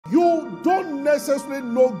don't necessarily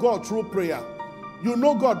know God through prayer. You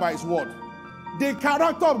know God by his word. The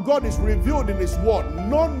character of God is revealed in his word,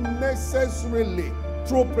 not necessarily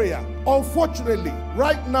through prayer. Unfortunately,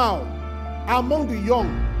 right now, among the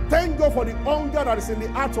young, thank God for the hunger that is in the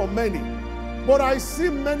heart of many. But I see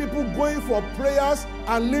many people going for prayers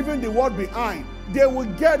and leaving the word behind. They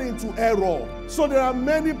will get into error. So there are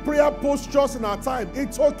many prayer postures in our time.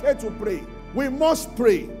 It's okay to pray. We must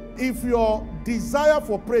pray. If your desire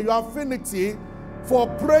for prayer, your affinity for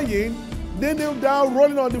praying, kneeling down,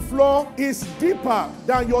 rolling on the floor is deeper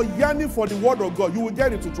than your yearning for the word of God, you will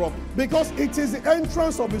get into trouble. Because it is the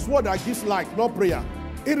entrance of his word that gives life, not prayer.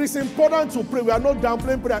 It is important to pray. We are not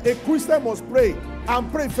downplaying prayer. A Christian must pray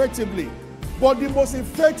and pray effectively. But the most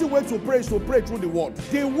effective way to pray is to pray through the word.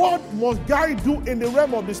 The word must guide you in the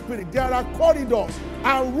realm of the spirit. There are corridors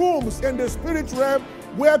and rooms in the spirit realm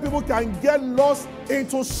where people can get lost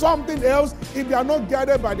into something else if they are not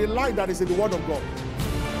guided by the light that is in the word of God.